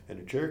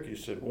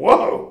Cherokees said,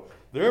 whoa,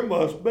 there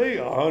must be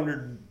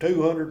 100,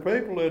 200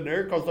 people in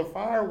there because the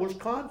fire was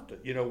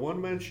constant.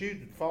 One man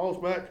shoots, it falls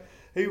back,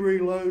 he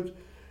reloads.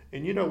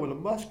 And with a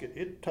musket,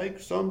 it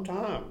takes some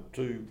time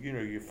to,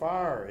 you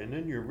fire, and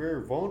then you're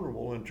very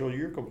vulnerable until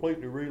you're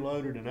completely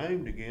reloaded and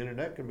aimed again, and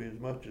that can be as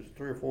much as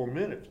 3 or 4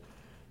 minutes.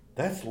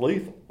 That's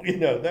lethal.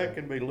 That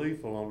can be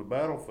lethal on the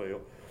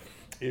battlefield.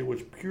 It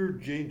was pure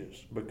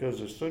genius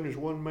because as soon as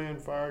one man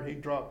fired, he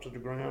drops to the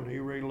ground, he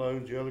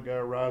reloads, the other guy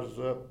rises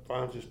up,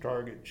 finds his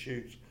target, and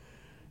shoots.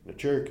 The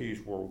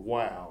Cherokees were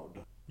wowed.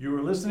 You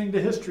are listening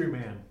to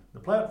Historyman, the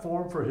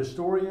platform for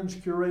historians,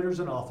 curators,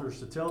 and authors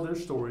to tell their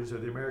stories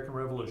of the American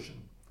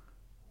Revolution,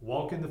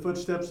 walk in the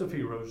footsteps of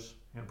heroes,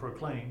 and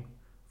proclaim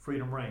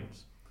freedom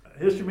reigns.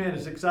 Historyman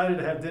is excited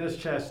to have Dennis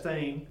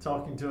Chastain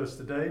talking to us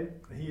today.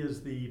 He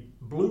is the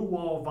Blue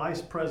Wall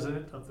Vice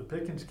President of the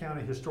Pickens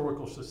County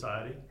Historical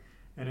Society,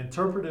 an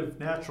interpretive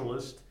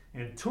naturalist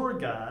and tour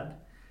guide,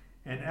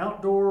 and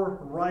outdoor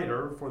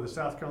writer for the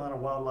South Carolina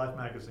Wildlife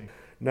Magazine.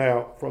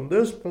 Now, from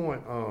this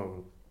point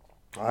on,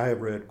 I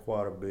have read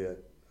quite a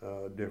bit,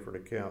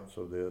 different accounts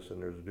of this,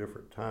 and there's a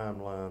different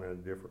timeline and a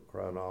different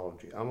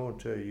chronology. I'm going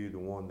to tell you the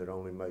one that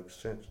only makes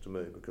sense to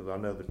me because I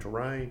know the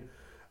terrain,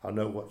 I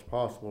know what's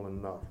possible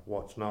and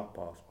what's not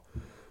possible.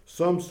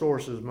 Some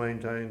sources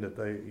maintain that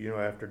they,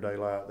 after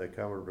daylight, they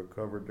kind of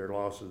recovered their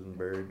losses and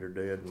buried their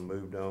dead and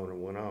moved on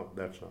and went on.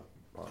 That's not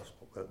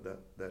possible.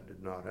 That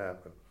did not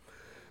happen.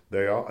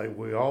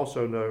 We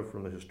also know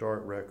from the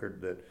historic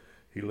record that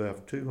he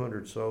left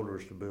 200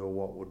 soldiers to build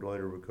what would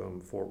later become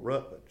Fort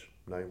Rutledge,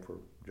 named for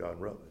John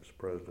Rutledge,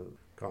 President of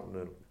the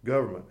Continental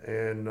Government.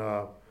 And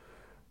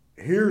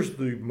here's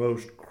the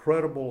most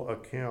credible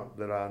account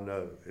that I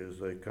know, is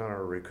they kind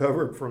of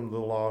recovered from the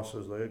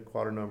losses. They had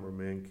quite a number of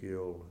men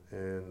killed,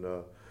 and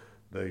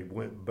they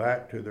went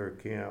back to their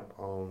camp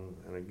on,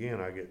 and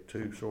again, I get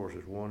two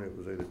sources. One, it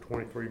was either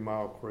 23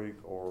 Mile Creek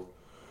or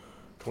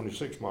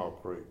 26 Mile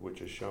Creek,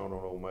 which is shown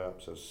on old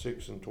maps as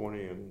 6 and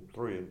 20 and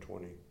 3 and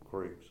 20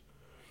 creeks.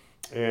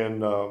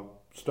 And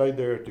stayed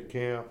there at the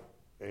camp,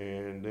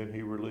 and then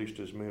he released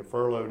his men,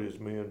 furloughed his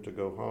men to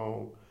go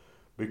home,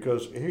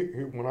 because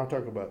when I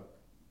talk about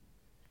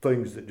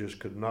things that just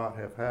could not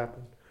have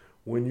happened,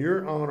 when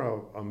you're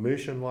on a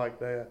mission like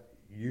that,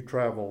 you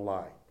travel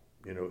light.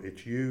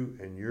 It's you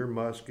and your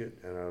musket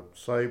and a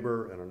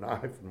saber and a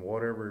knife and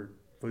whatever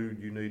food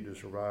you need to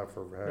survive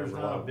for however long. There's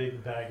not a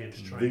big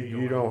baggage train.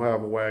 You don't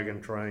have a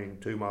wagon train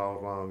 2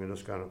 miles long and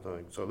this kind of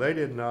thing. So they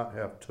did not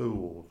have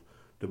tools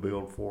to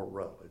build Fort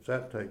Rutledge.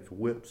 That takes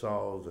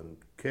whipsaws and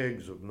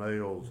kegs of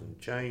nails and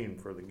chain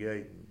for the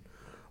gate and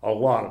a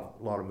lot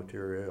of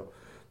material.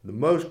 The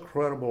most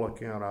credible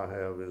account I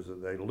have is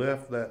that they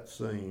left that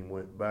scene,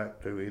 went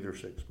back to either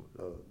 6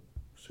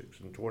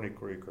 and 20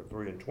 Creek or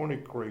 3 and 20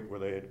 Creek where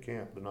they had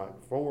camped the night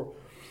before.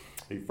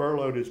 He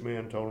furloughed his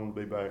men, told them to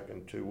be back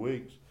in 2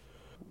 weeks,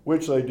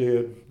 which they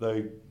did.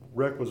 They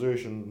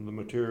requisitioned the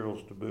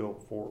materials to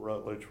build Fort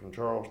Rutledge from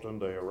Charleston.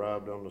 They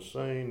arrived on the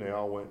scene. They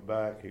all went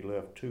back. He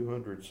left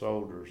 200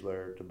 soldiers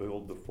there to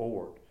build the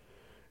fort.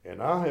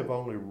 And I have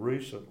only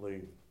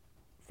recently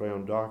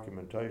found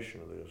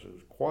documentation of this. It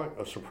was quite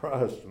a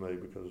surprise to me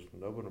because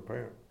no one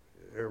apparently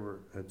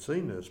ever had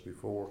seen this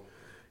before.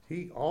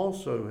 He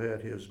also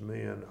had his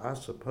men, I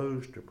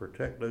suppose, to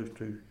protect those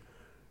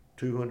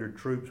 200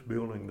 troops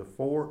building the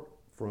fort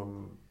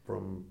from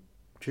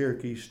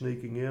Cherokees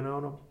sneaking in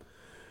on them.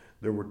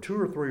 There were 2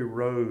 or 3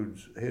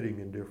 roads heading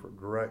in different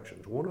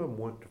directions. One of them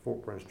went to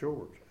Fort Prince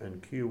George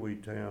and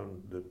Kiowee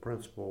Town, the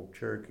principal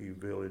Cherokee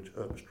village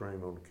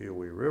upstream on the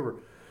Kiowee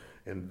River.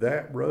 And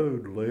that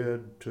road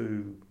led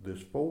to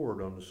this ford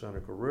on the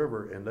Seneca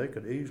River, and they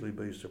could easily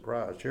be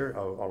surprised.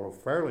 A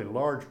fairly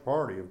large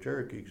party of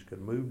Cherokees could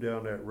move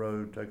down that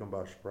road, take them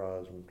by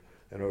surprise,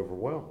 and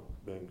overwhelm them,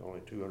 being only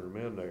 200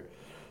 men there.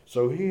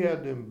 So he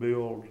had them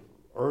build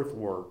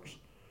earthworks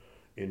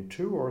in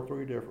 2 or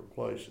 3 different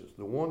places.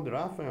 The one that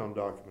I found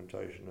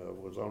documentation of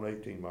was on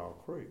 18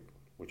 Mile Creek,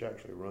 which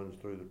actually runs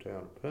through the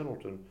town of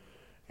Pendleton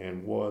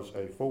and was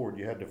a ford.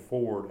 You had to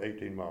ford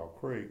 18 Mile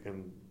Creek,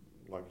 and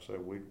like I said,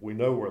 we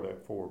know where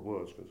that ford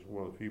was because it's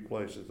one of the few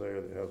places there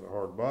that has a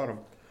hard bottom,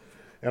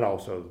 and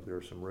also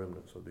there's some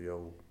remnants of the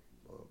old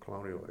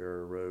colonial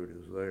era road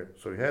is there.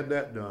 So he had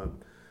that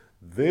done.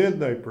 Then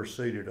they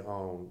proceeded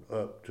on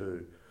up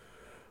to,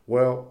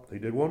 well, he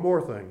did one more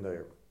thing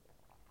there.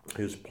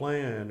 His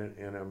plan,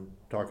 and I'm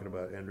talking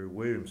about Andrew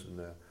Williamson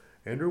now,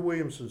 Andrew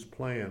Williamson's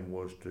plan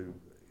was to,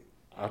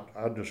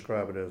 I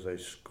describe it as a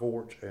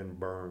scorch and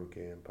burn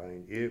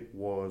campaign. It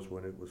was,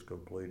 when it was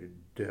completed,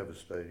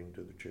 devastating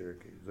to the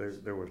Cherokees.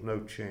 There was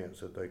no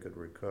chance that they could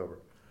recover.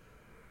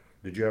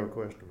 Did you have a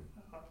question?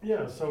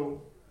 Yeah,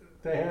 so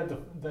they had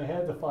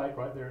the fight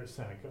right there at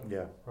Seneca.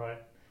 Yeah.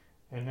 Right.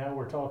 And now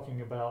we're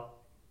talking about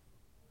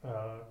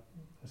a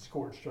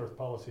scorched earth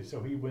policy.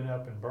 So he went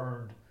up and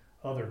burned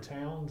other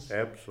towns.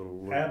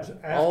 Absolutely.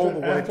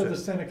 After the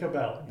Seneca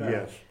battle.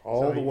 Yes,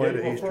 all the way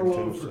to eastern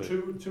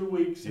Tennessee. For two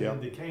weeks, and then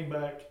they came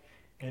back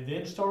And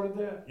then started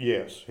that?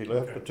 Yes, he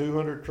left Okay. the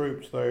 200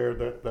 troops there.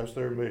 That's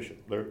their mission.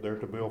 They're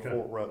to build Okay.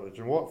 Fort Rutledge.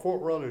 And what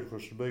Fort Rutledge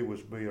was to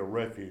be a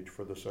refuge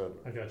for the settlers.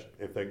 I got you.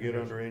 If they get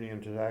under Indian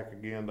attack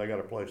again, they got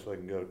a place they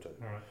can go to.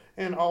 All right.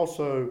 And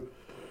also,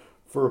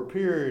 for a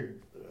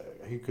period,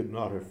 he could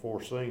not have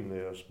foreseen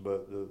this,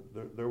 but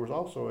there was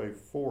also a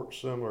fort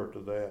similar to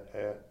that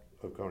at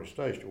Oconee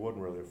Station. It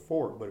wasn't really a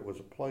fort, but it was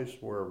a place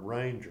where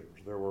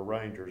there were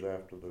rangers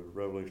after the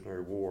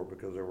Revolutionary War,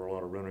 because there were a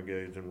lot of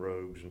renegades and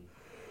rogues and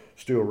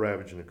still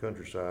ravaging the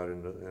countryside,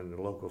 and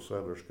the local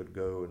settlers could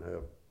go and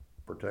have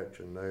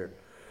protection there.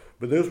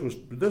 But this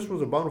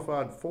was a bona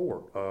fide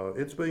fort.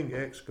 It's being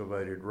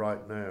excavated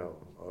right now.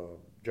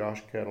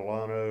 Josh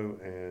Catalano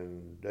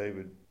and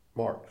David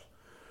Marks,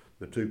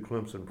 the two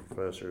Clemson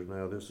professors.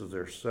 Now this is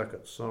their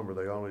second summer.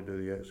 They only do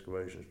the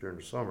excavations during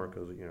the summer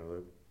because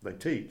they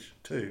teach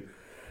too,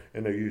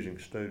 and they're using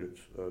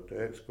students to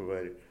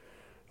excavate it.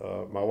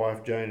 My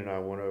wife Jane and I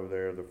went over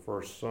there the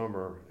first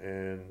summer,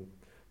 and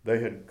they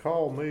had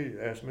called me,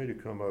 asked me to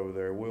come over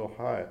there. Will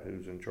Hyatt,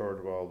 who's in charge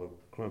of all the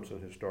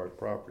Clemson historic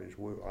properties,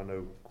 I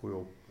know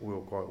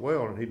Will quite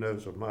well, and he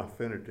knows of my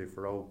affinity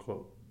for old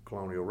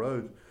colonial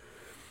roads.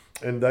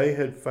 And they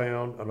had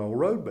found an old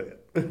roadbed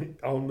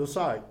on the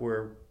site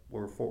where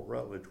Fort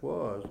Rutledge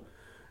was,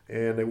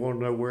 and they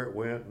wanted to know where it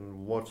went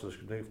and what's the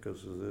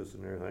significance of this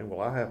and everything.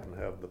 Well, I happen to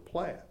have the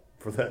plat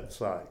for that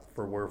site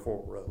for where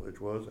Fort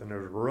Rutledge was, and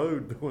there's a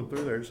road going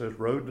through there. It says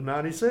Road to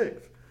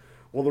 96.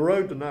 Well, the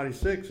road to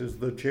 96 is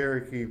the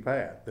Cherokee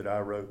Path that I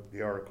wrote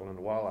the article in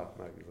the Wildlife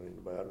magazine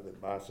about it, that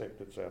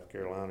bisected South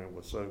Carolina and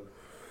was so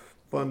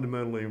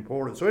fundamentally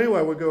important. So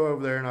anyway, we go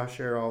over there and I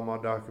share all my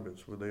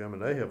documents with them,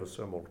 and they have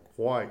assembled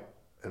quite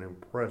an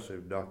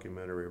impressive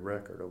documentary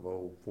record of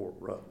old Fort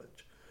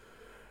Rutledge.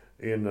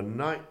 In the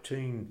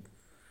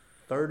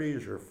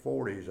 1930s or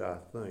 40s, I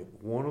think,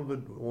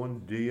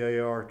 one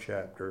DAR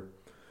chapter,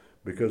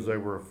 because they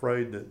were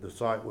afraid that the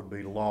site would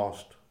be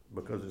lost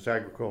because it's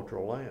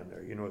agricultural land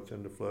there. It's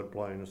in the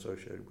floodplain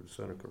associated with the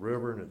Seneca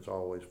River, and it's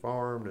always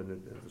farmed, and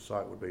the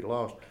site would be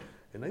lost.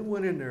 And they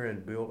went in there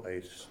and built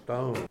a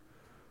stone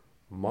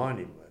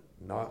monument,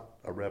 not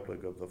a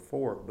replica of the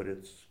fort, but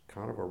it's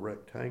kind of a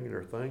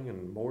rectangular thing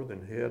and more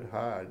than head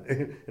high.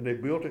 And they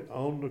built it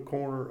on the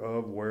corner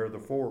of where the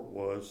fort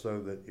was, so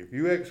that if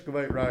you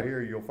excavate right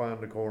here, you'll find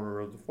the corner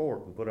of the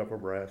fort, and put up a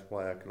brass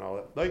plaque and all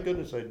that. Thank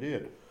goodness they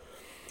did,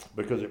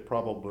 because we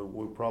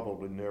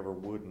probably never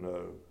would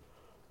know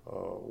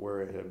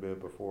where it had been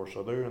before.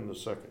 So they're in the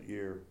second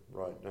year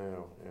right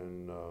now,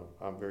 and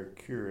I'm very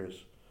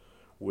curious.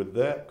 With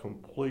that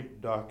complete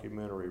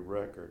documentary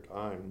record,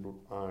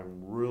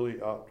 I'm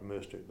really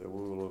optimistic that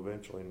we will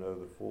eventually know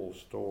the full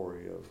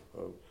story of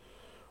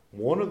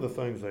one of the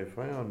things they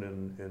found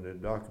in the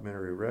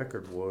documentary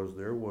record was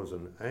there was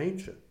an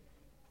ancient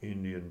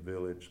Indian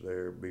village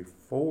there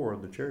before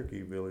the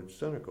Cherokee village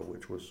Seneca,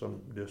 which was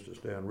some distance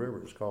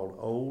downriver. It's called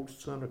Old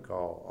Seneca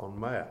on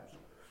maps.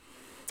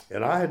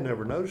 And I had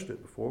never noticed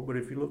it before, but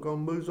if you look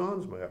on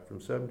Mouzon's map from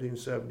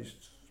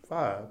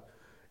 1775,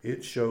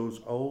 it shows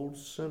Old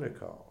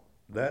Seneca.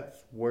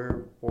 That's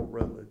where Fort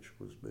Rutledge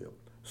was built.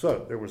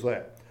 So there was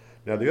that.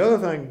 Now the other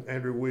thing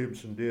Andrew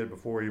Williamson did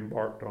before he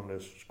embarked on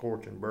this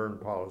scorch and burn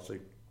policy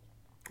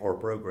or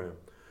program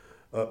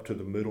up to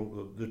the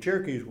middle, the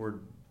Cherokees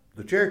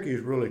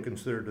really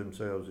considered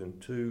themselves in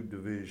two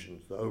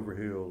divisions, the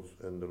Overhills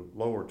and the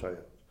lower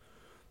towns.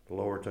 The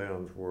lower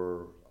towns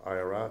were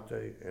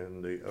Iarate,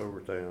 and the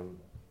overtown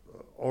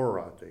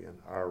Orate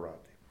and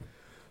Iarate.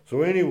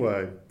 So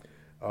anyway,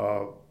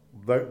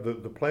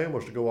 the plan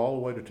was to go all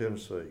the way to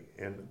Tennessee,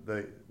 and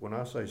when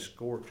I say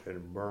scorch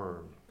and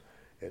burn,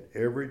 at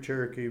every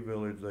Cherokee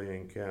village they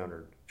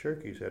encountered,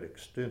 Cherokees had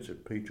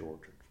extensive peach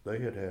orchards. They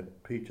had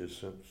had peaches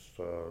since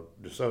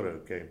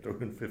DeSoto came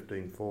through in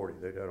 1540.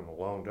 They'd had them a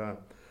long time,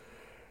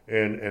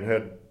 and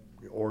had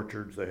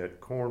orchards. They had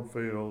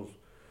cornfields,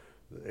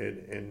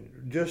 and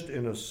just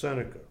in a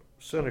Seneca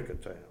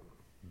town,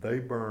 they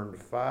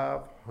burned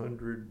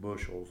 500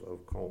 bushels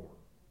of corn.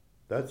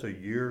 That's a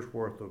year's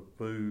worth of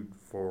food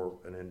for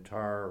an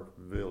entire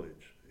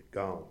village.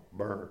 Gone,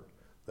 burned.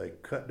 They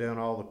cut down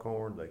all the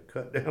corn. They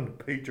cut down the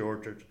peach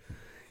orchards.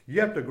 You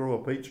have to grow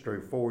a peach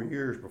tree 4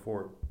 years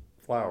before it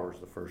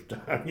flowers the first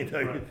time.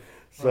 Right.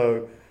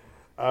 So,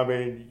 I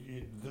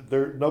mean,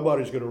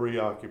 nobody's going to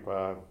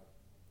reoccupy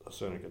a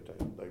Seneca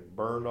town. They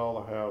burned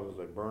all the houses.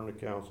 They burned the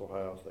council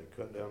house. They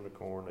cut down the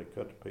corn. They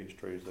cut the peach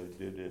trees. They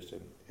did this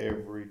in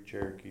every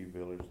Cherokee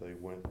village they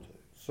went to.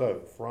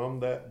 So from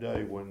that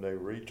day when they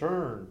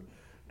returned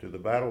to the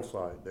battle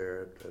site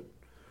there at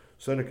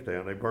Seneca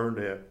town, they burned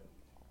it,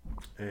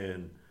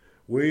 and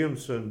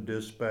Williamson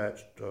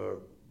dispatched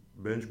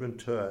Benjamin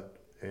Tutt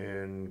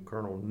and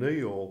Colonel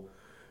Neal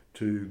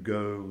to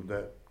go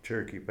that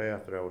Cherokee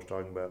path that I was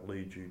talking about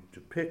leads you to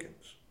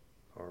Pickens,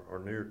 or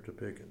near to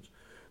Pickens.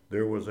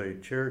 There was a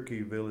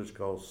Cherokee village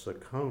called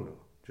Sakona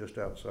just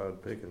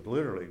outside Pickens,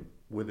 literally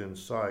within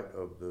sight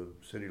of the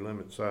city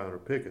limit sign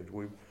of Pickens.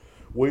 We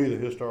the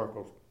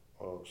historical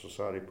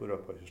Society put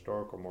up a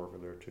historical marker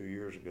there 2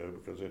 years ago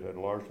because it had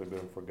largely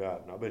been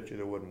forgotten. I bet you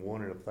there wasn't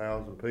 1 in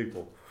 1,000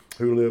 people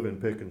who live in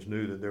Pickens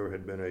knew that there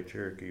had been a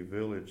Cherokee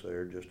village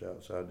there just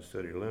outside the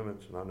city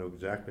limits, and I know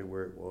exactly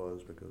where it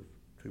was because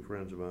 2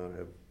 friends of mine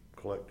have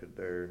collected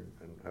there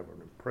and have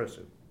an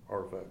impressive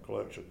artifact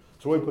collection.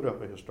 So we put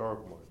up a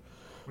historical marker.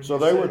 When So you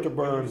they say- were to when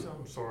burn. you-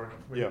 I'm sorry.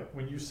 Yeah.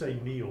 When you say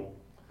Neal,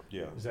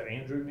 Yeah. is that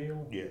Andrew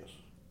Neal Yes.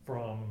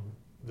 from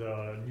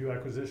the new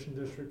acquisition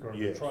district or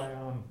Yes. the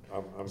Tryon?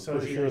 I'm pretty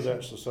Association? sure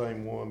that's the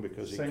same one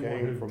because he Same one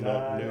came who from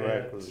that died new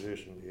at-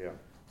 acquisition. Yeah,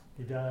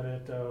 He died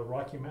at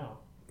Rocky Mount.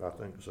 I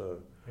think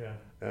so. Yeah.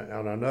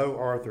 And I know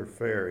Arthur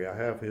Ferry. I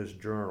have his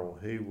journal.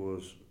 He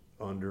was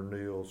under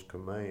Neal's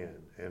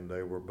command, and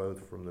they were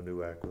both from the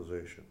new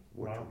acquisition,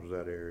 which Wow. was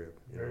that area.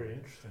 you know. Very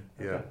interesting.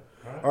 Yeah. Okay.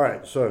 All right. All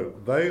right, so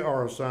they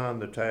are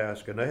assigned the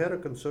task, and they had a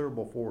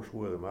considerable force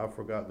with them. I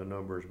forgot the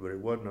numbers, but it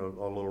wasn't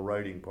a little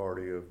raiding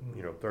party of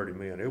 30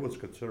 men. It was a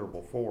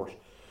considerable force.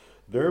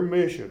 Their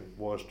mission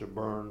was to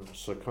burn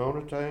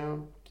Sakona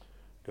Town,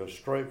 go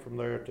straight from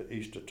there to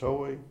East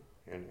Etoy,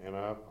 and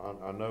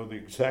I know the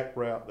exact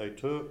route they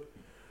took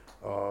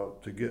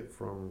to get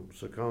from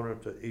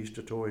Sakona to East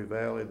Etoy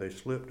Valley. They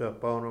slipped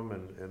up on them,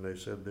 and they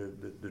said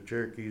the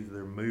Cherokees,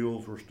 their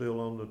meals were still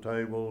on the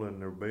table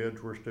and their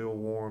beds were still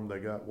warm. They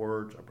got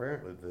words.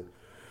 Apparently,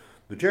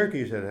 the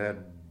Cherokees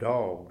had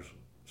dogs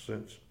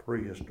since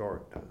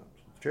prehistoric times.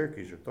 The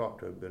Cherokees are thought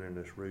to have been in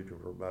this region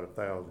for about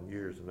 1,000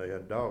 years, and they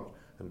had dogs,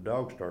 and the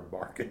dogs started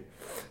barking.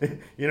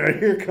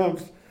 Here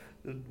comes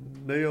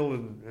Neal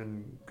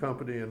and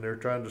company, and they're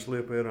trying to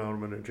slip in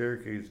on them, and the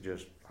Cherokees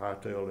just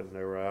hightailed it, and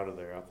they were out of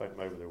there. I think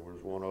maybe there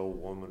was one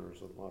old woman or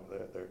something like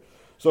that there.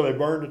 So they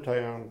burned the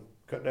town,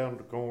 cut down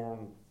the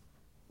corn,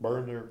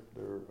 burned their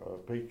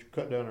peach,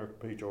 cut down their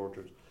peach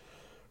orchards.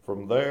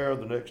 From there,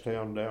 the next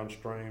town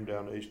downstream,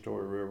 down the East Toy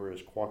River,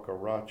 is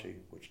Quacarachi,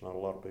 which not a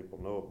lot of people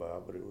know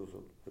about, but it was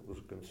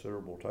a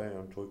considerable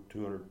town.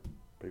 200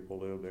 people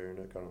lived there and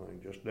that kind of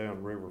thing, just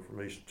downriver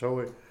from East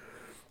Toy.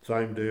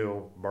 Same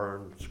deal,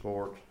 burned,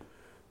 scorched.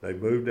 They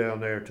moved down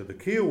there to the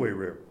Kiowee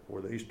River,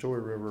 where the East Toy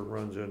River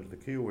runs into the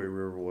Kiowee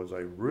River, was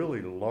a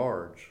really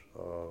large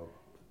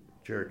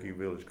Cherokee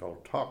village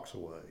called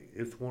Toxaway.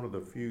 It's one of the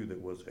few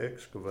that was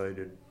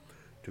excavated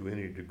to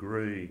any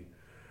degree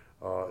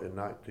in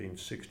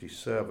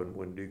 1967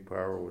 when Duke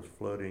Power was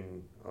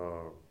flooding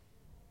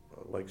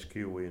Lakes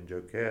Kiowee and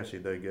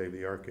Jocassee. They gave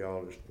the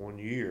archaeologists 1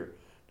 year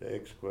to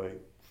excavate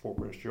Fort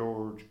Prince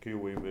George,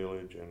 Kiowee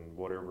Village, and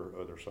whatever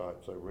other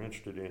sites they were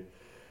interested in.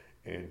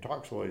 And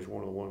Toxaway is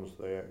one of the ones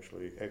they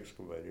actually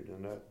excavated,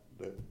 and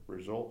that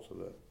results of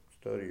that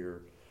study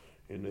are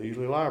in the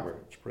Easley Library.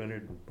 It's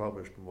printed and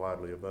published and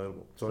widely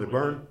available. So they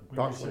burned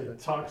Toxaway. When you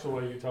say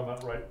Toxaway, you're talking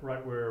about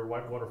right where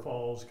Whitewater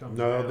Falls comes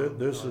No, down?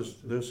 this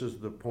is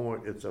the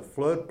point. It's a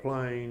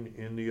floodplain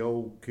in the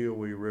old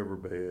Kiowee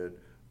riverbed,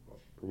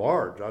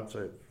 large. I'd say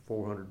it's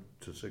 400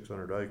 to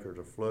 600 acres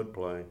of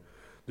floodplain.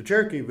 The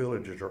Cherokee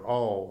villages are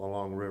all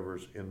along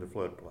rivers in the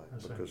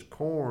floodplain because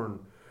corn,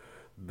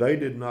 they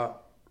did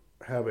not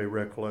have a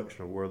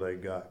recollection of where they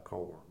got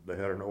corn. They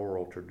had an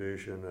oral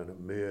tradition and a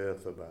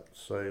myth about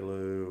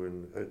Salu,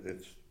 and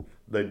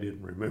they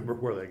didn't remember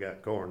where they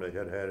got corn. They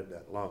had it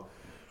that long.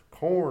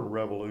 Corn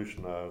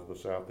revolutionized the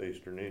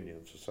Southeastern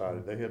Indian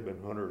Society. They had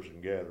been hunters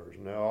and gatherers.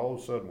 Now all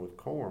of a sudden with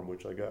corn,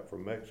 which they got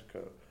from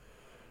Mexico,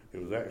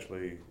 it was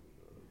actually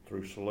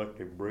through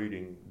selective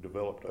breeding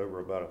developed over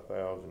about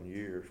 1,000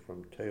 years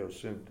from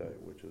teosinte,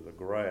 which is a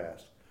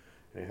grass.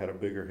 And it had a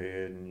bigger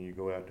head, and you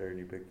go out there and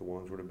you pick the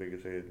ones with the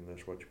biggest head, and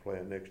that's what you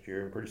plant next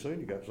year. And pretty soon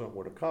you got something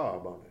with a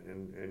cob on it,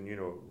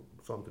 and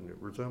something that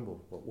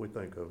resembles what we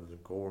think of as a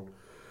corn.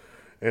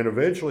 And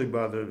eventually,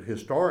 by the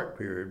historic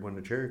period, when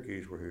the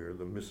Cherokees were here,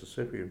 the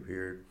Mississippian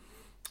period,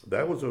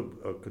 that was a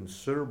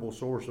considerable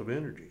source of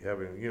energy.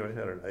 Having, it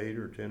had an 8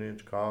 or 10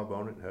 inch cob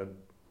on it, had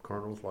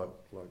kernels like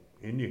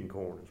Indian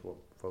corn is what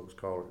folks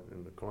call it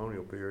in the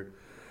colonial period.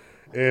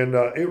 And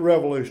it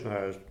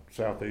revolutionized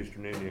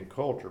Southeastern Indian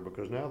culture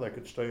because now they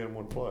could stay in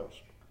one place.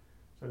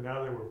 So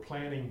now they were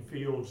planting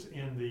fields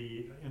in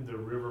the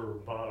river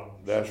bottom.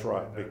 That's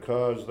right,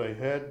 because they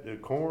had the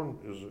corn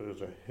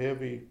is a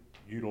heavy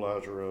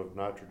utilizer of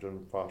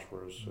nitrogen,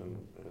 phosphorus, and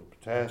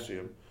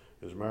potassium.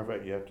 As a matter of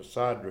fact, you have to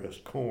side dress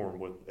corn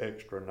with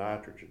extra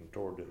nitrogen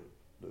toward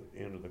the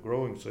end of the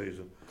growing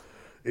season.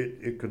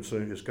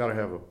 It's got to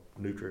have a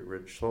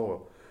nutrient-rich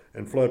soil.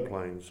 And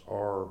floodplains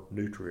are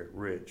nutrient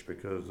rich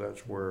because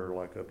that's where,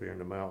 like up here in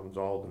the mountains,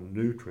 all the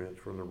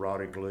nutrients from the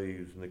rotting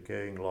leaves and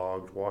decaying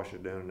logs wash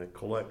it down, and it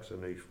collects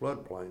in these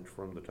floodplains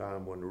from the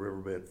time when the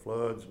riverbed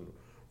floods and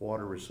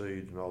water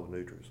recedes and all the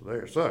nutrients are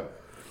there. So,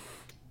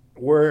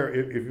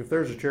 if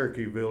there's a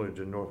Cherokee village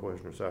in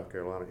northwestern South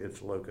Carolina,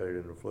 it's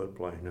located in the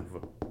floodplain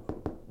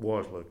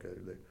was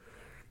located there.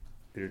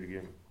 Did it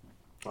again.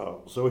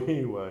 So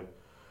anyway.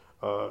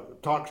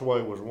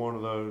 Toxaway was one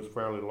of those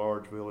fairly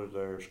large villages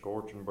there,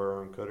 scorch and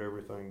burn, cut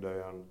everything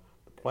down.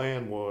 The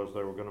plan was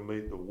they were going to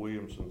meet the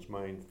Williamsons'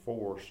 main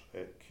force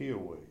at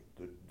Kiowee,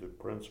 the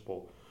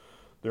principal.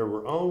 There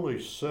were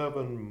only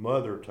 7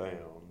 mother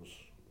towns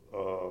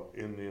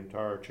in the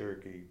entire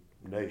Cherokee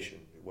nation.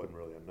 It wasn't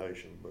really a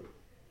nation, but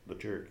the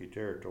Cherokee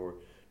territory.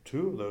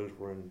 2 of those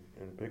were in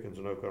Pickens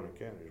and Oconee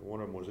counties.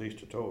 One of them was East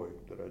Otoe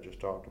that I just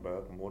talked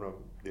about, and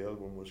the other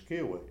one was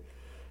Kiowee.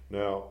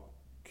 Now,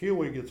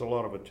 Kiowee gets a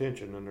lot of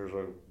attention, and there's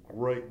a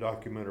great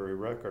documentary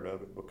record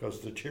of it because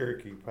the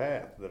Cherokee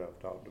Path that I've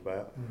talked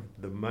about,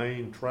 the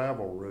main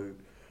travel route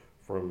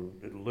from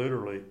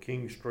literally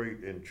King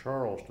Street in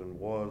Charleston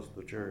was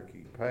the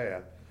Cherokee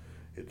Path.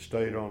 It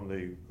stayed on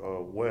the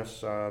west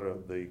side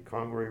of the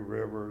Congaree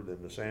River,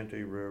 then the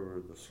Santee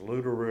River, the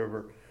Saluda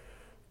River,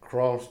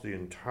 crossed the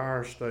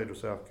entire state of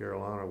South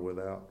Carolina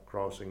without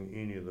crossing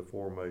any of the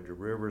 4 major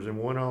rivers,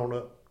 and went on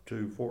up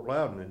to Fort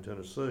Loudon in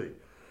Tennessee,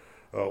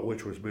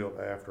 which was built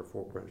after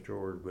Fort Prince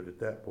George, but at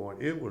that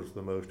point it was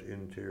the most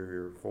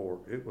interior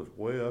fort. It was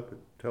way up at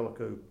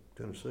Tellico,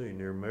 Tennessee,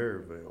 near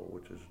Maryville,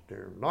 which is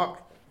near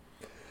Knoxville.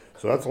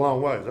 So that's a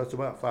long ways. That's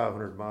about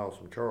 500 miles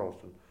from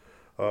Charleston.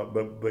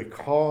 But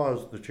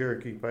because the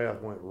Cherokee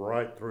Path went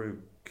right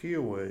through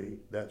Kiowee,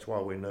 that's why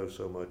we know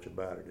so much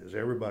about it, is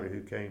everybody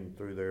who came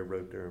through there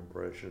wrote their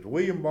impressions.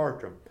 William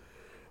Bartram,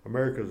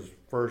 America's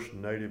first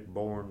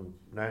native-born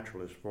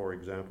naturalist, for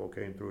example,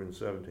 came through in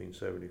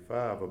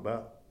 1775,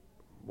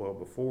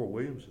 before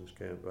Williamson's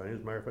campaign.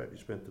 As a matter of fact, he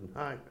spent the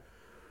night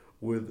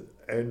with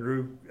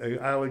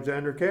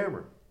Alexander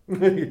Cameron. Is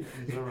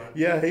that right?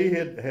 Yeah, he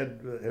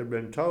had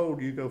been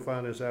told, you go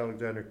find this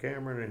Alexander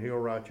Cameron and he'll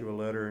write you a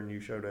letter and you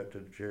show that to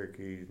the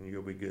Cherokees and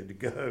you'll be good to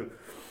go.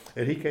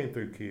 And he came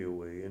through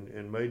Kiowee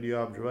and made the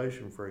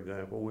observation, for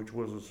example, which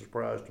was a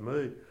surprise to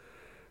me,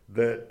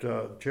 that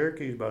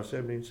Cherokees by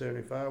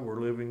 1775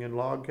 were living in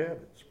log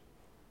cabins,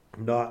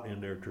 not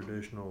in their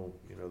traditional,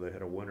 they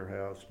had a winter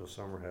house and a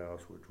summer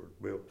house, which were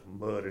built from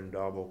mud and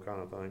dabble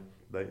kind of thing.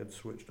 They had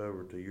switched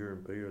over to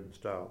European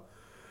style.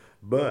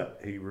 But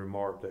he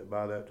remarked that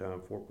by that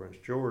time, Fort Prince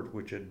George,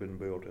 which had been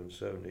built in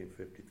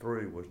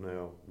 1753, was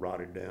now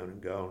rotted down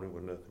and gone. It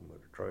was nothing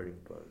but a trading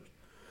post.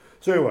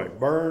 So anyway,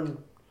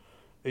 Bern,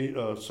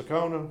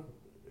 Sakona,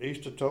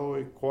 East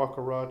Otoe,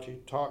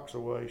 Quackarachi,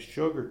 Toxaway,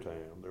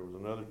 Sugartown. There was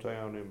another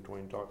town in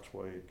between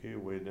Toxaway and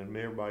Kiowee. Then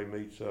everybody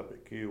meets up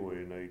at Kiowee,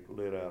 and they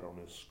lit out on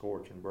this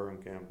scorch and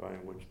burn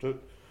campaign, which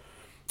took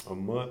a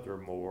month or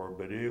more,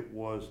 but it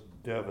was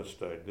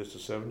devastating. This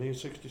is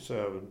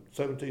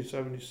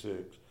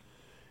 1776.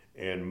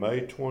 And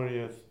May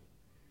 20th,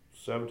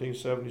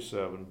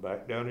 1777,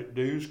 back down at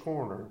Dew's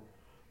Corner,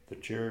 the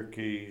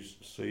Cherokees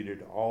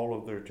ceded all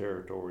of their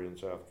territory in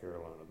South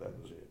Carolina. That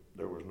was it.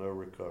 There was no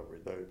recovery.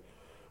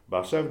 By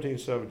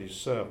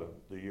 1777,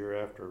 the year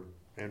after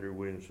Andrew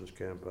Williamson's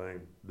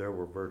campaign, there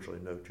were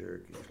virtually no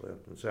Cherokees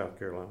left in South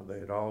Carolina.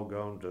 They had all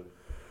gone to,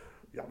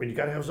 you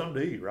got to have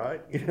something to eat,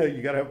 right?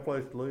 You got to have a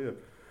place to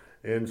live.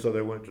 And so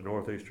they went to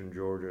northeastern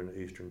Georgia and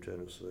eastern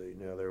Tennessee.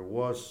 Now there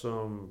was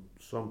some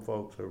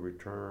folks who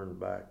returned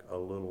back a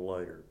little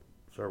later,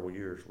 several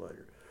years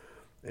later,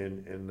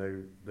 and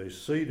they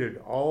ceded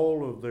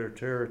all of their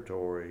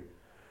territory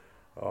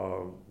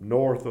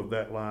north of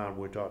that line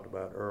we talked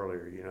about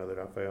earlier. That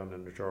I found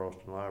in the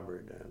Charleston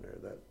Library down there.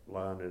 That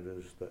line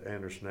is the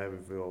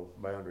Anderson-Abbeville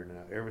boundary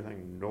now.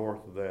 Everything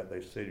north of that,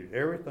 they ceded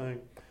everything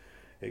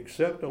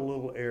except a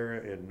little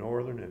area in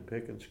northern and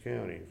Pickens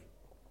counties.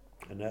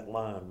 And that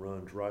line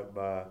runs right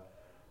by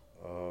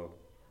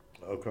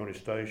Oconee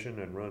Station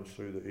and runs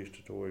through the East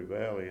Otoe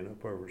Valley and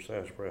up over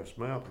Sassafras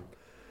Mountain.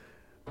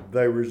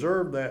 They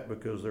reserved that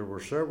because there were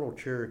several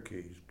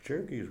Cherokees.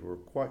 Cherokees were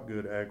quite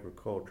good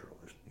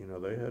agriculturalists.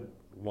 They had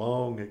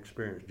long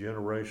experience,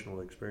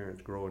 generational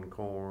experience growing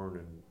corn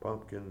and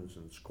pumpkins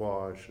and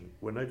squash. And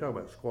when they talk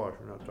about squash,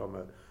 we're not talking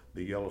about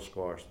the yellow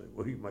squash that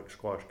we make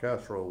squash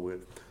casserole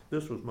with.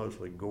 This was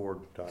mostly gourd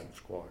type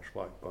squash,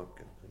 like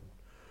pumpkins.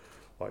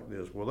 Like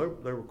this. Well,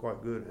 they were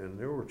quite good, and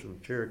there were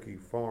some Cherokee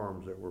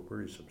farms that were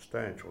pretty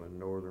substantial in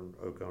northern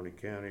Oconee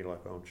County,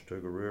 like on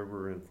Chattooga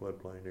River and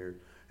floodplain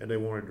areas, and they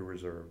wanted to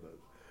reserve those.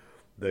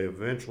 They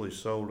eventually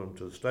sold them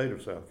to the state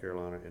of South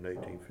Carolina in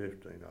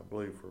 1815, I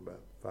believe, for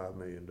about $5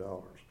 million.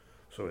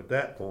 So at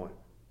that point,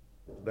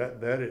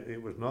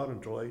 it was not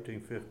until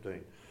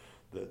 1815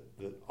 that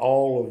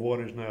all of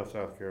what is now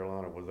South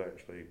Carolina was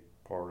actually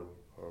part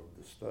of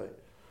the state.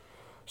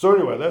 So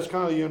anyway, that's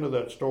kind of the end of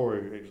that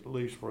story, at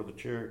least for the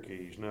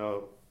Cherokees.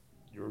 Now,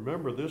 you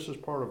remember this is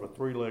part of a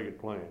 3-legged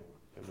plan,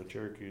 and the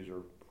Cherokees are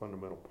a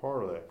fundamental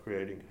part of that,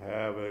 creating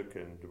havoc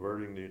and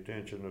diverting the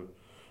attention of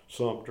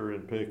Sumter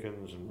and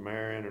Pickens and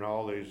Marion and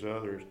all these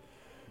others.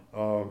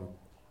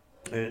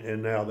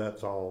 And now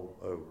that's all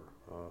over.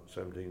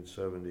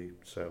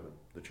 1777,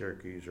 the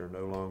Cherokees are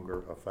no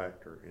longer a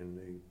factor in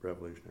the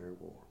Revolutionary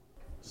War.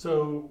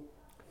 So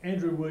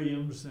Andrew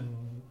Williams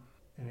and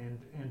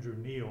Andrew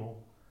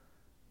Neal,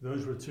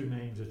 those were 2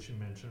 names that you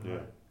mentioned, Yeah.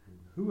 right?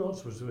 Who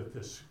else was with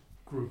this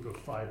group of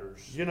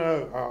fighters?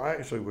 I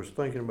actually was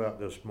thinking about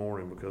this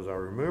morning because I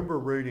remember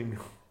reading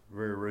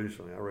very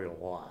recently. I read a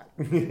lot,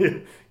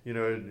 and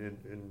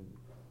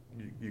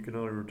you can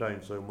only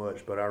retain so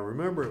much. But I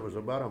remember it was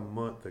about a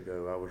month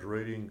ago. I was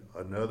reading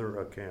another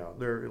account.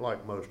 They're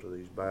like most of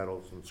these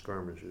battles and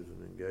skirmishes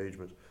and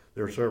engagements.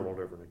 There are several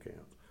different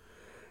accounts,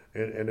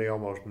 and they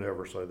almost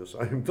never say the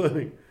same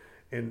thing.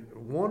 And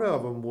one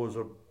of them was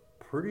a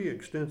pretty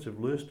extensive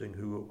listing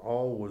who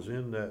all was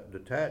in that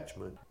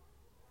detachment.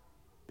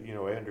 You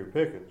know, Andrew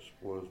Pickens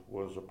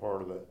was a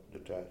part of that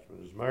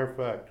detachment. As a matter of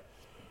fact,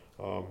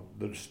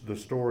 the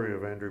story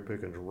of Andrew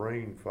Pickens'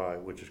 ring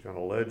fight, which is kind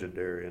of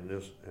legendary in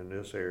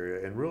this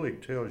area, and really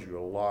tells you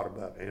a lot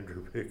about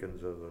Andrew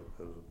Pickens as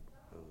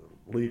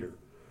a leader.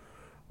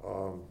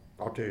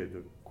 I'll tell you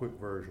the quick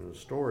version of the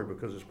story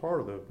because it's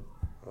part of the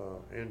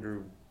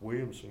Andrew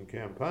Williamson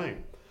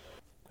campaign.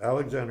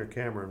 Alexander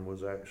Cameron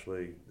was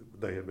actually,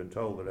 they had been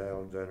told that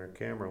Alexander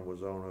Cameron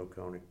was on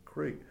Oconee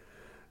Creek.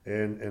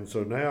 And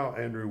so now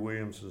Andrew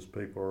Williamson's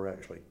people are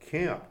actually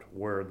camped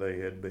where they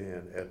had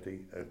been at the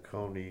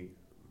Oconee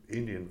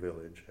Indian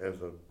Village as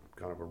a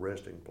kind of a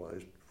resting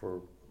place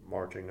for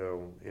marching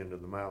on into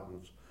the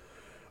mountains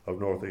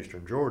of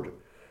northeastern Georgia.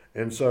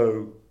 And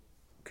so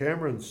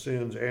Cameron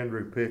sends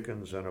Andrew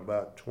Pickens and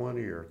about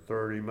 20 or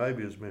 30,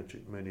 maybe as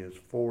many as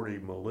 40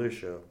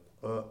 militia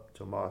up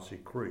to Mossy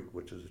Creek,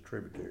 which is a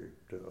tributary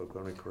to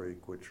Oconee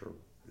Creek, which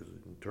is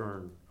in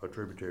turn a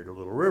tributary to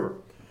Little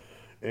River.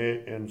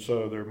 And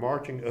so they're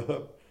marching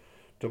up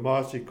to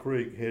Mossy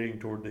Creek, heading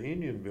toward the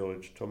Indian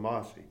village,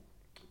 Tomassie,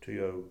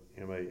 Tomassee.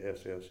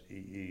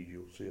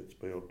 You'll see it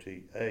spelled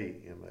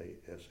Tamassee.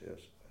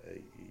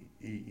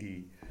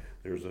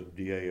 There's a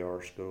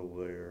DAR school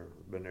there,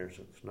 been there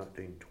since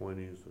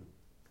 1920s, the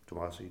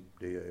Tomassie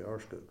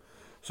DAR school.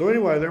 So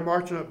anyway, they're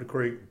marching up the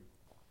creek,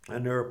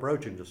 and they're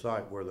approaching the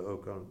site where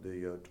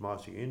the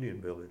Tomassie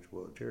Indian village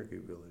was, Cherokee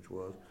village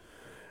was.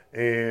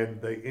 And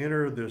they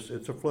enter this,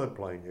 it's a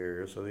floodplain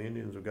area, so the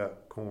Indians have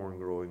got corn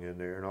growing in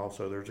there, and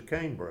also there's a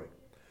cane break.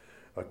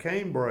 A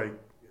cane break,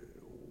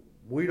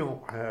 we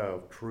don't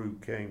have true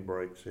cane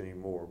breaks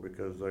anymore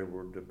because they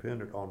were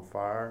dependent on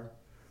fire.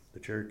 The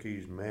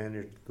Cherokees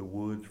managed the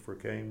woods for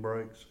cane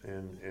breaks,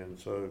 and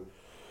so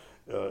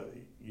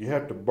you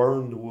have to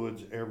burn the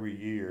woods every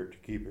year to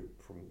keep it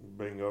from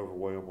being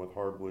overwhelmed with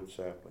hardwood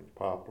saplings,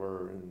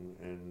 poplar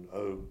and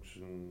oaks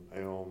and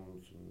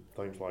elms and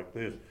things like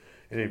this.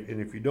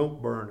 And if you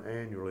don't burn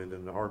annually,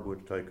 then the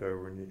hardwoods take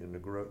over and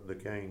the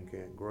cane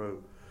can't grow.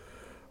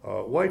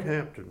 Wade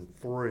Hampton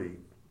III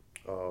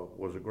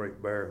was a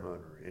great bear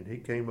hunter, and he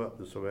came up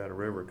the Savannah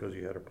River because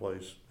he had a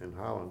place in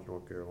Highlands,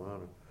 North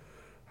Carolina,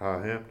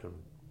 High Hampton,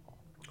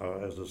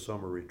 as a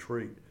summer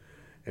retreat.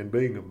 And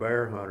being a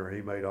bear hunter,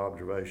 he made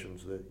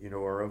observations that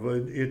are of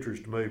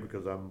interest to me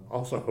because I'm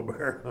also a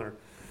bear hunter.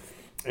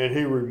 And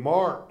he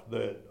remarked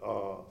that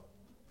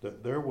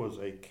that there was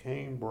a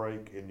cane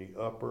break in the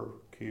upper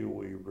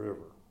Kiowee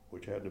River,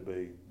 which had to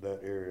be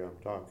that area I'm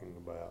talking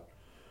about,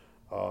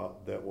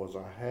 that was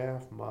a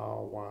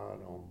half-mile wide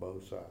on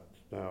both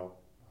sides. Now,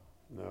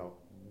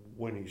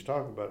 when he's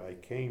talking about a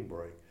cane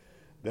break,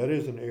 that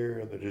is an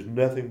area that is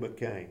nothing but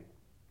cane,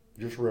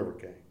 just river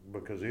cane,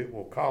 because it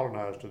will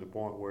colonize to the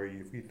point where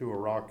if you threw a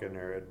rock in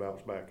there, it'd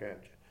bounce back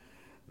at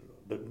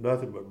you.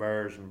 Nothing but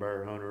bears and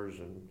bear hunters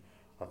and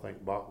I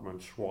think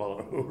Bachman's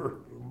swallow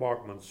or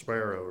Bachman's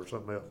sparrow or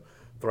something else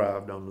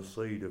thrived on the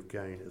seed of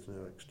cane. It's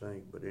now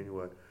extinct, but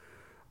anyway,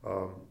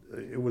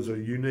 it was a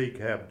unique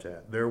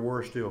habitat. There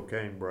were still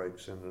cane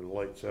breaks in the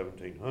late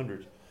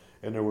 1700s,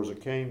 and there was a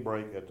cane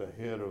break at the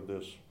head of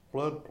this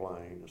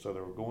floodplain. So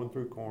they were going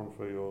through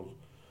cornfields,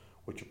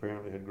 which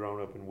apparently had grown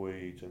up in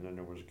weeds, and then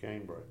there was a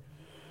cane break.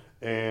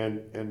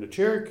 And the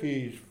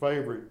Cherokees'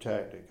 favorite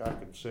tactic, I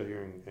could sit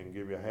here and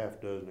give you a half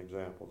dozen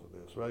examples of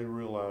this. They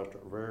realized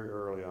very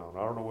early on,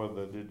 I don't know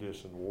whether they did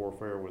this in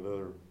warfare with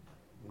other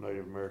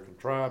Native American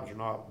tribes or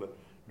not, but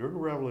during the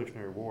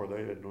Revolutionary War,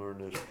 they had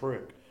learned this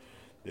trick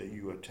that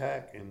you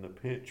attack in the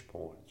pinch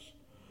points.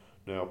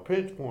 Now,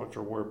 pinch points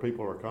are where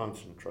people are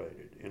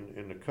concentrated.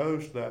 In the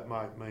coast, that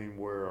might mean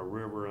where a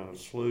river and a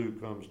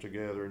slough comes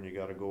together and you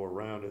got to go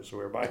around it, so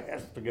everybody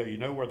has to go. You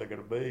know where they're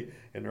going to be,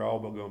 and they're all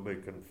going to be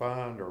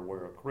confined, or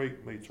where a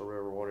creek meets a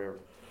river,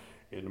 whatever.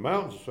 In the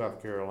mountains of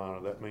South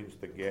Carolina, that means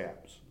the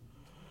gaps.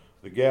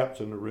 The gaps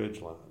in the ridge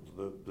lines.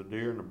 The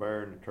deer and the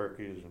bear and the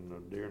turkeys and the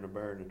deer and the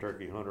bear and the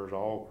turkey hunters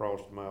all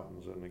crossed the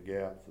mountains and the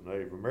gaps. The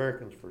Native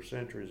Americans for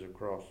centuries have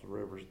crossed the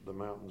rivers, the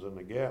mountains and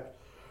the gaps.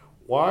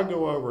 Why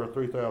go over a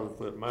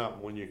 3,000-foot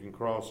mountain when you can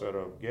cross at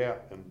a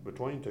gap in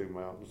between two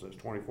mountains that's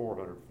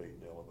 2,400 feet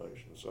in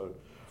elevation? So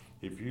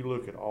if you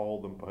look at all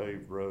the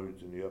paved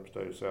roads in the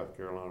upstate of South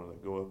Carolina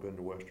that go up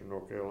into western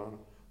North Carolina,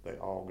 they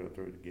all go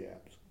through the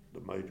gaps, the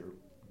major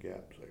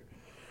gaps there.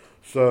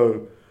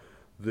 So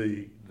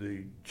the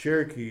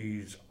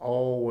Cherokees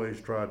always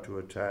tried to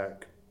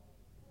attack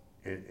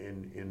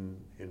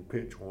in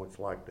pinch points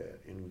like that,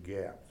 in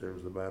gaps. There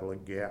was the Battle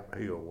of Gap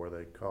Hill where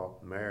they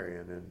caught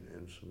Marion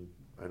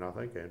and I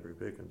think Andrew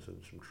Pickens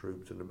and some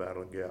troops in the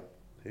Battle of Gap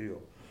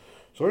Hill.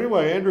 So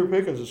anyway, Andrew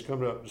Pickens is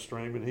coming up the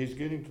stream, and he's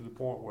getting to the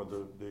point where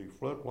the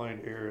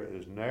floodplain area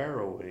is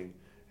narrowing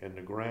and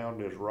the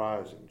ground is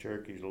rising.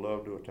 Cherokees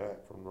love to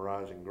attack from the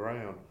rising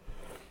ground.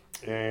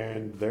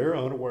 and they're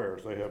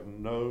unawares. They have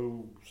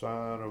no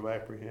sign of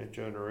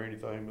apprehension or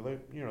anything, but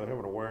they have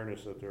an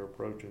awareness that they're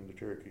approaching the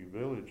Cherokee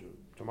village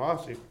of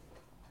Tomasi.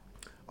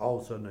 All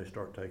of a sudden, they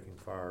start taking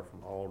fire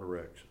from all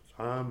directions.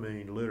 I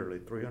mean, literally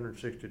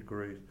 360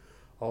 degrees.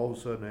 All of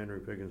a sudden, Andrew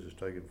Pickens is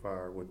taking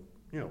fire with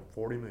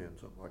 40 men,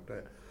 something like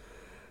that.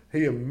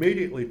 He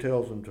immediately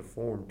tells them to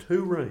form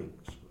two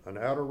rings, an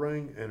outer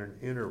ring and an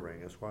inner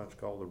ring. That's why it's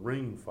called the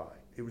ring fight.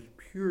 It was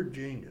pure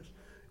genius.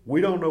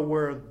 We don't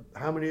know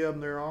how many of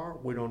them there are.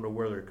 We don't know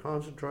where they're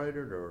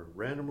concentrated or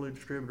randomly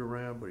distributed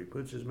around, but he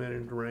puts his men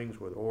into rings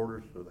with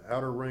orders to the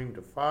outer ring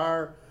to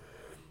fire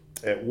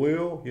at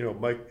will,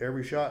 make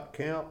every shot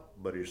count,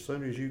 but as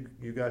soon as you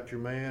got your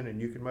man and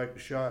you can make the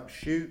shot,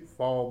 shoot,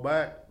 fall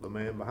back, the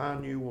man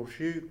behind you will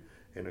shoot,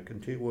 and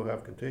we'll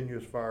have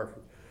continuous fire.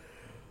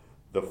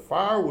 The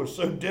fire was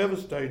so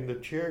devastating the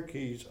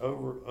Cherokees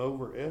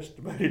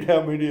overestimated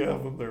how many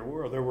of them there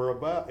were. There were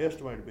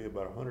estimated to be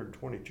about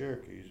 120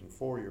 Cherokees and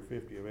 40 or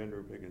 50 of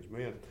Andrew Pickens'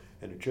 men.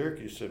 And the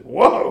Cherokees said,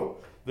 whoa,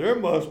 there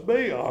must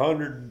be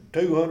 100,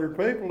 200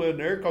 people in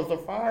there because the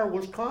fire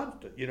was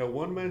constant.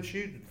 One man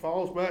shoots, it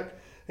falls back,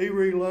 he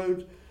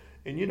reloads.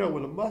 And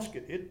with a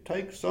musket, it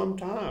takes some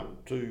time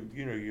to,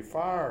 you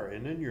fire,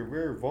 and then you're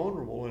very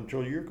vulnerable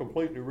until you're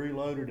completely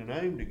reloaded and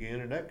aimed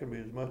again, and that can be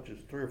as much as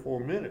 3 or 4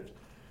 minutes.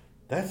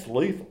 That's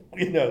lethal.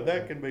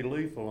 That can be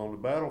lethal on the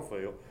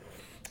battlefield.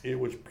 It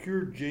was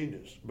pure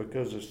genius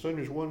because as soon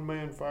as one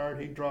man fired,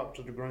 he drops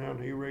to the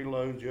ground, he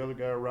reloads, the other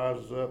guy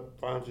rises up,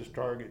 finds his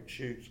target, and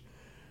shoots.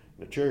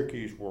 The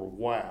Cherokees were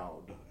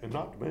wowed. And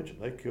not to mention,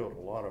 they killed a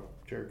lot of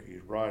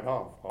Cherokees right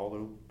off,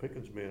 although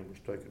Pickens' men was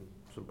taking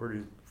some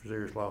pretty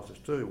serious losses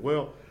too.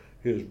 Well,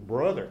 his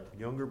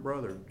younger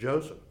brother,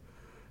 Joseph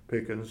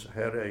Pickens,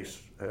 had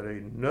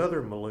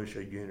another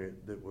militia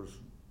unit that was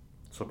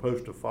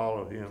supposed to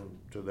follow him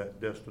to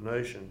that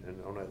destination,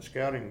 and on that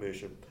scouting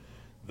mission,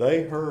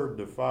 they heard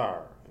the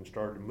fire and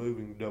started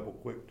moving double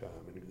quick time,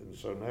 and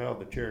so now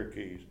the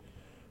Cherokees,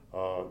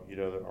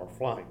 are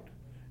flanked,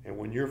 and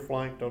when you're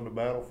flanked on the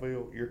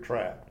battlefield, you're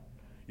trapped.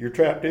 You're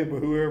trapped in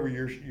with whoever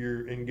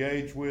you're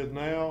engaged with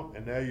now,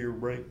 and now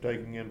you're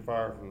taking in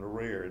fire from the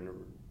rear, and the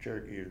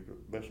Cherokees,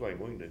 the best thing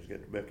we can do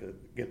is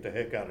get the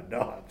heck out of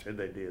Dodge, and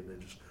they did.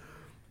 They just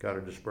kind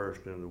of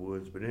dispersed into the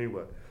woods, but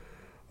anyway.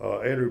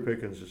 Andrew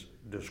Pickens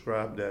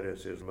described that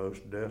as his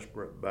most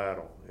desperate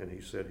battle, and he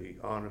said he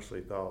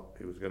honestly thought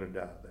he was going to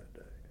die that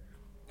day.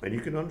 And you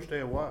can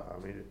understand why.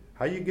 I mean,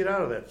 how you get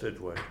out of that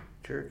situation?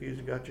 Cherokees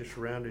have got you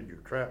surrounded, you're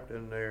trapped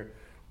in there,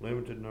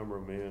 limited number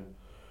of men.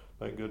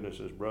 Thank goodness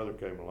his brother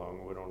came along,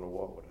 and we don't know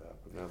what would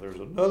happen. Now, there's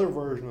another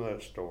version of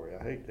that story.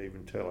 I hate to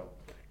even tell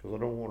it because I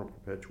don't want to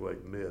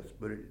perpetuate myths,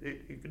 but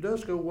it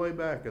does go way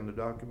back in the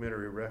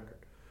documentary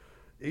record.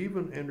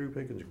 Even Andrew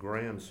Pickens'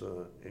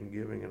 grandson, in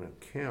giving an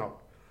account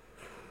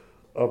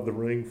of the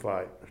ring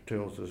fight,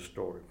 tells this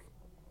story.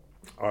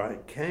 All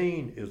right,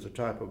 cane is a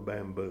type of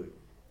bamboo,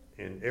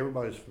 and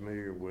everybody's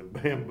familiar with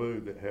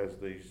bamboo that has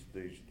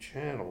these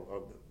channel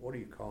of what do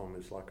you call them?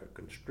 It's like a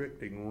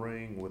constricting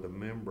ring with a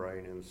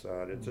membrane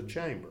inside. It's a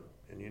chamber,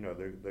 and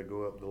they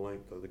go up the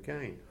length of the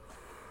cane,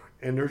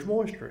 and there's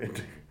moisture in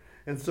there.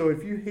 And so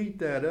if you heat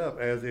that up,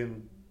 as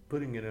in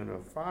putting it in a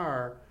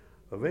fire,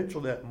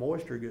 eventually that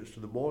moisture gets to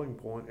the boiling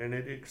point and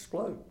it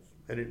explodes.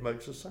 And it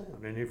makes a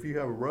sound. And if you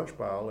have a brush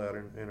pile out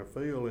in a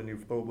field and you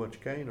throw a bunch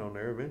of cane on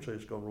there, eventually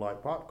it's going to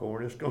like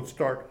popcorn. It's going to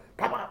start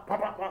pop, pop,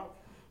 pop, pop,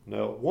 pop.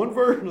 Now, one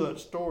version of that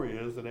story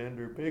is that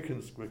Andrew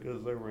Pickens,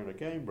 because they were in a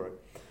cane break,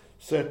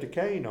 set the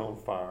cane on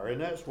fire.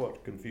 And that's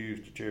what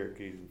confused the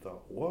Cherokees and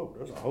thought, whoa,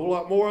 there's a whole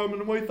lot more of them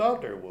than we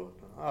thought there was.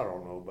 I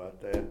don't know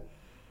about that.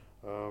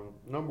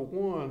 Number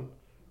one,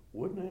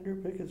 wouldn't Andrew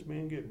Pickens'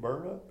 men get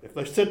burned up if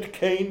they set the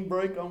cane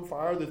break on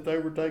fire that they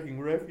were taking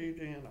refuge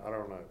in? I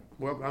don't know.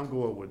 Well, I'm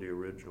going with the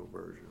original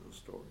version of the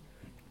story.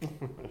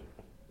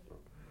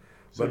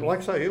 But like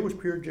I say, it was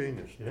pure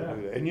genius to do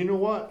that. And you know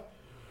what?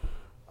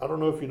 I don't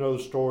know if you know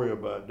the story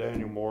about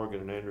Daniel Morgan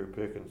and Andrew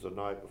Pickens the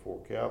night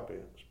before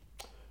Cowpens.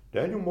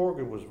 Daniel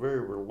Morgan was very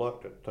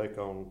reluctant to take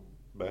on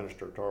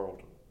Bannister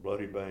Tarleton,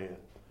 Bloody Band.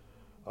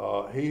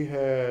 He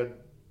had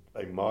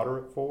a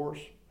moderate force,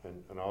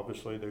 and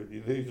obviously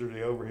these are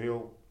the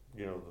overhill,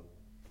 the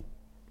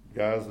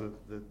guys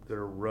that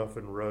are rough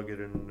and rugged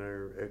and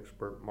they're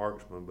expert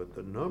marksmen, but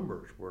the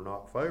numbers were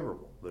not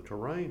favorable. The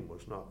terrain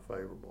was not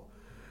favorable.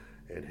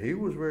 And he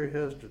was very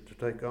hesitant to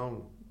take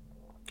on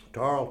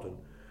Tarleton,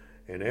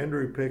 and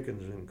Andrew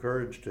Pickens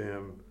encouraged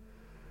him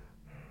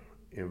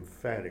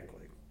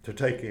emphatically to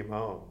take him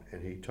on.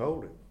 And he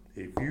told him,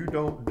 if you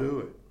don't do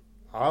it,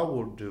 I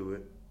will do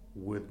it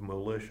with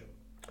militia.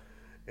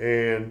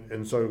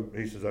 And so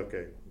he says,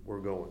 okay, we're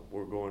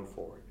going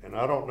for it. And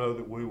I don't know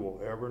that we will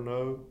ever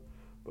know,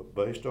 but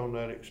based on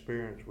that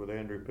experience with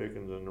Andrew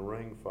Pickens in the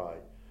ring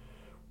fight,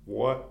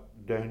 what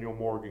Daniel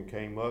Morgan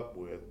came up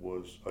with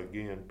was,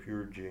 again,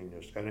 pure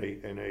genius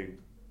and a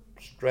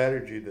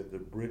strategy that the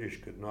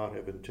British could not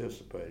have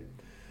anticipated.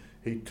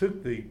 He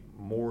took the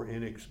more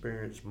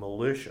inexperienced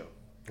militia,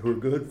 who were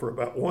good for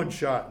about one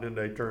shot and then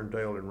they turn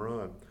tail and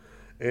run,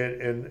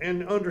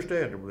 And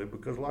understandably,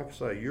 because like I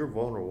say, you're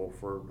vulnerable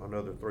for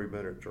another 3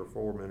 minutes or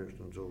 4 minutes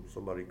until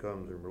somebody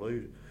comes and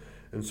relieves you.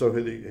 And so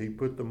he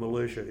put the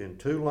militia in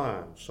 2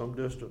 lines, some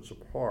distance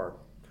apart.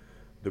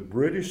 The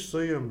British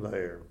see them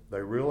there.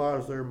 They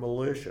realize they're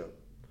militia.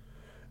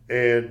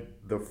 And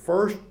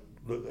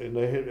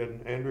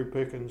Andrew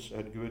Pickens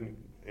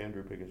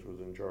was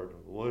in charge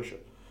of the militia.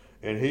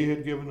 And he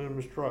had given them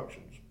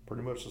instructions,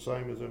 pretty much the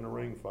same as in a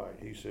ring fight.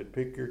 He said,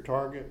 pick your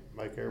target,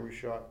 make every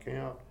shot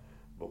count.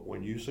 But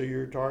when you see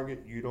your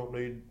target, you don't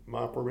need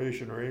my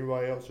permission or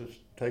anybody else's.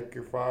 Take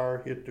your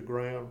fire, hit the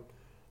ground,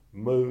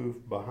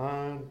 move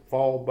behind,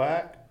 fall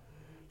back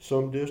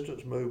some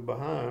distance, move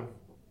behind,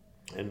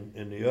 and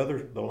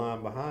the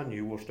line behind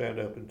you will stand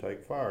up and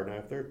take fire. Now,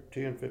 if they're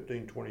 10,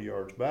 15, 20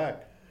 yards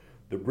back,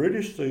 the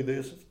British see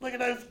this. Look at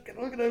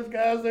those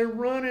guys, they're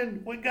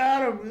running. We got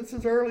them. This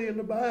is early in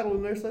the battle,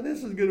 and they say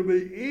this is going to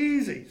be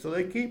easy. So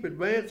they keep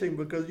advancing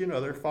because,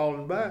 they're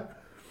falling back.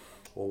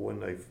 Well, when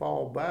they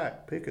fall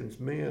back, Pickens'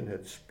 men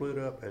had split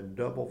up and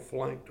double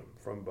flanked them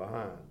from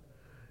behind.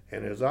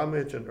 And as I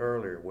mentioned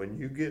earlier, when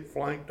you get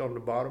flanked on the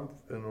bottom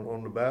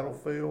on the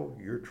battlefield,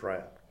 you're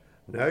trapped.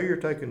 Now you're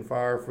taking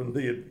fire from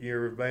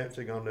you're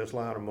advancing on this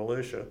line of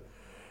militia,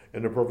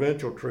 and the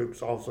provincial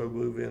troops also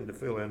move in to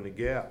fill in the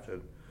gaps.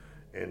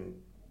 And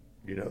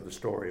the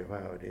story of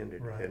how it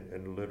ended, right.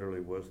 and literally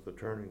was the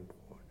turning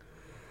point.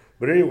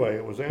 But anyway,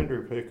 it was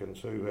Andrew Pickens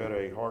who had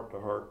a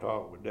heart-to-heart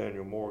talk with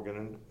Daniel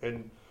Morgan,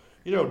 and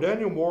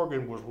Daniel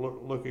Morgan was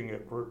looking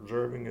at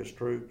preserving his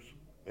troops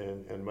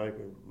and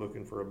maybe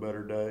looking for a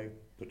better day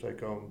to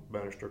take on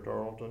Bannister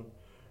Tarleton,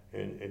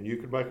 and you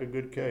could make a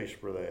good case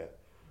for that.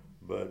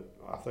 But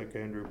I think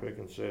Andrew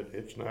Pickens said,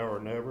 it's now or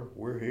never.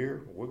 We're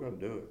here. We're going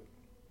to do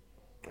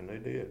it. And they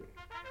did.